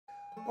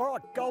All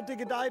right, Gold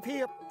Digger Dave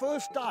here.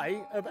 First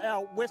day of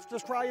our West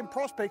Australian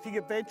prospecting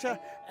adventure,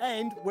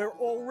 and we're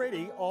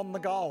already on the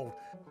gold.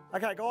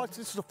 Okay guys,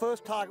 this is the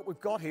first target we've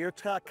got here.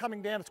 It's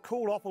coming down, it's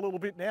cooled off a little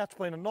bit now. It's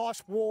been a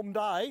nice warm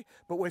day,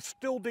 but we're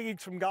still digging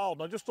some gold.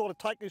 And I just thought I'd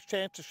take this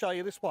chance to show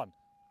you this one.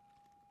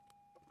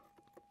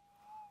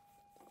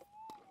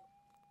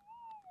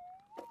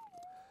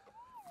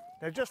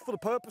 Now just for the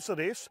purpose of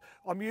this,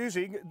 I'm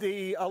using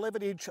the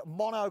 11-inch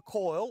mono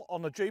coil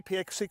on the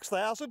GPX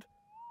 6000.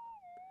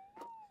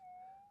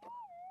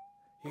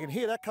 You can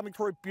hear that coming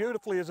through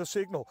beautifully as a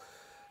signal.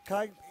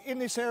 Okay, in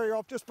this area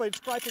I've just been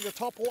scraping the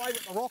top away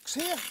with the rocks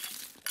here,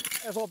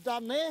 as I've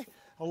done there.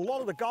 A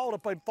lot of the gold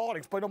I've been finding,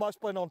 it's been almost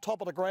been on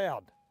top of the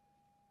ground.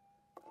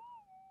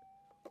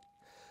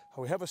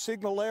 We have a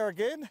signal there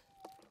again.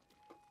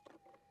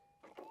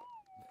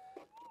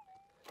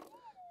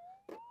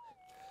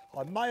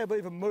 I may have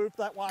even moved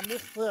that one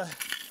with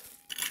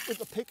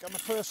the pick on the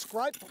first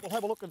scrape, but we'll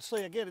have a look and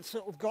see again and see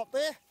what we've got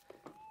there.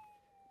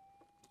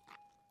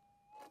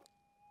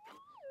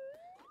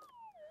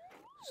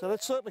 So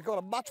that's certainly got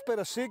a much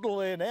better signal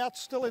there now.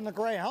 It's still in the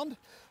ground.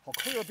 I'll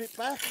clear a bit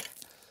back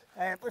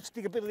and let's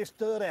dig a bit of this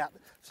dirt out.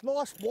 It's a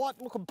nice white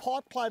looking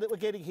pipe clay that we're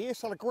getting here,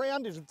 so the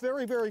ground is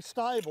very, very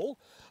stable.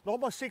 And on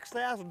my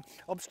 6000,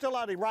 I'm still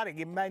only running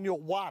in manual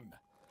 1.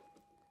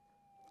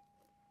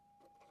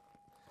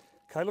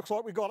 Okay, looks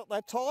like we got it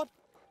that time.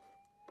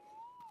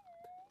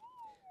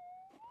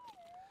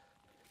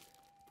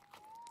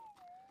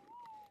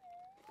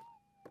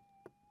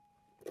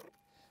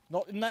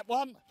 Not in that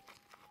one.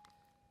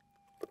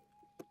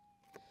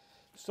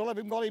 Still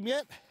haven't got him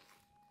yet.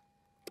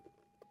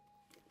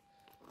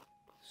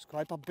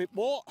 Scrape up a bit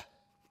more.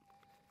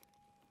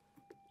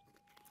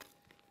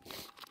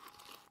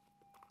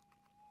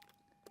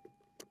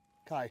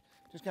 Okay,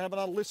 just going to have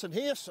another listen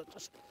here, so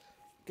just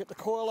get the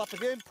coil up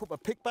again, put my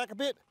pick back a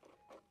bit.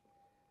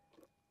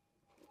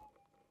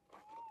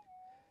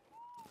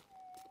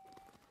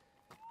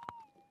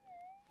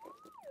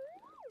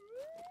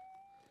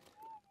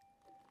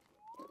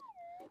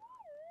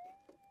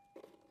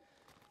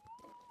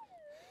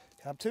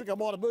 I think I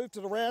might have moved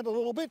it around a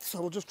little bit,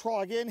 so we'll just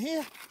try again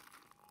here.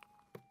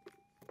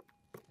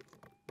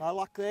 No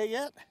luck there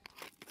yet.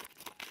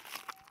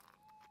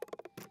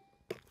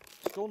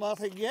 Still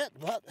nothing yet,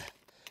 but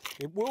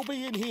it will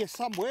be in here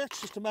somewhere.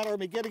 It's just a matter of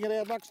me getting it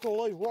out amongst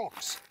all these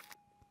rocks.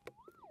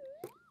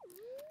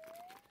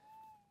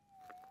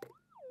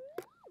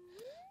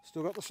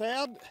 Still got the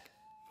sound.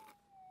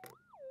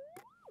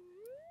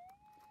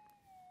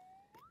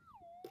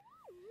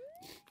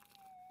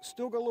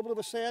 Still got a little bit of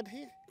a sound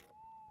here.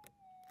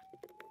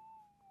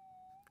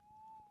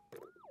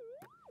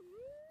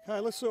 Okay,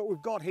 let's see what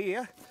we've got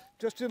here.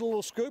 Just did a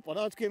little scoop. I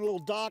know it's getting a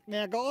little dark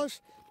now, guys.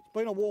 It's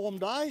been a warm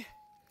day.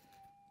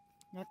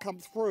 Now come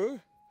through.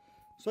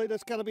 See,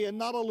 there's going to be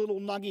another little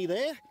nuggie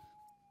there.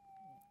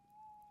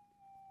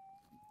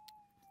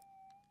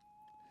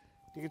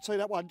 You can see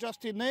that one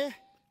just in there.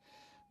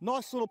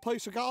 Nice little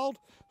piece of gold,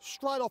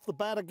 straight off the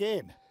bat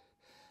again.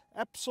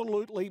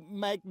 Absolutely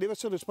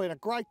magnificent. It's been a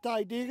great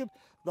day digging.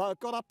 Though it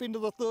got up into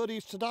the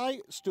 30s today,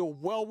 still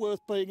well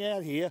worth being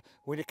out here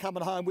when you're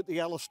coming home with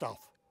the other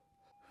stuff.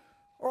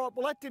 All right,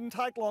 well that didn't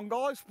take long,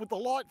 guys. With the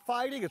light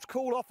fading, it's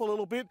cooled off a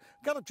little bit.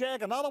 Going to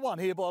jag another one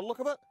here by the look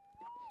of it.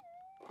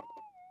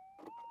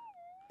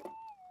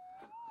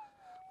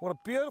 What a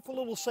beautiful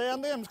little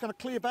sound there. I'm just going to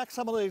clear back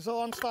some of these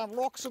ironstone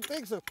rocks and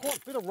things. There's quite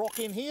a bit of rock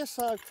in here.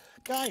 So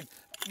again,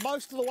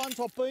 most of the ones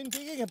I've been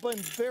digging have been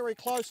very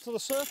close to the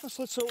surface.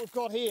 Let's see what we've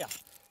got here.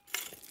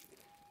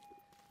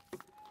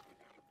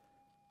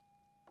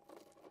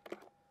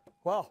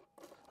 Well,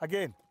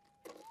 again,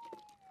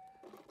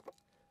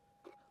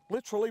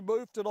 literally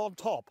moved it on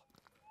top.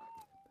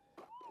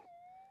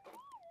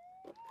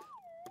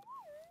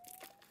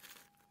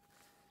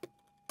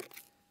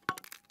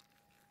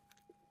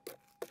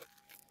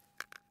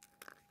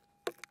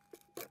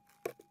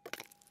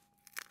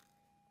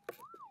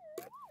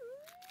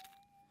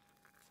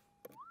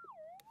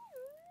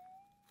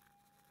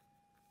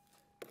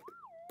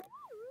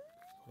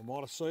 I might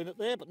have seen it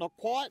there, but not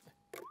quite.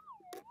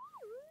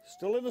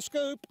 Still in the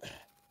scoop.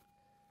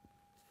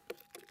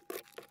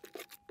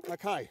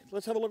 Okay,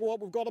 let's have a look at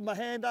what we've got in my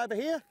hand over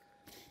here.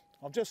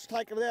 I've just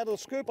taken it out of the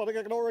scoop. I think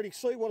I can already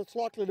see what it's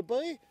likely to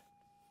be.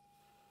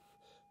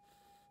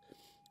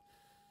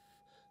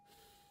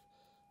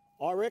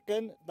 I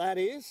reckon that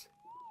is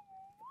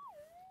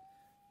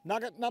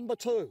nugget number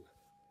 2.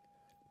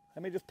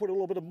 Let me just put a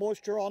little bit of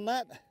moisture on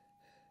that.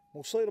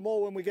 We'll see them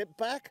all when we get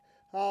back.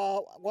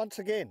 Once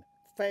again,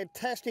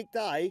 fantastic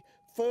day.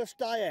 First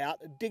day out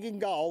digging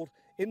gold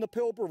in the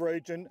Pilbara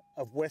region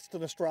of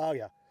Western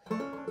Australia.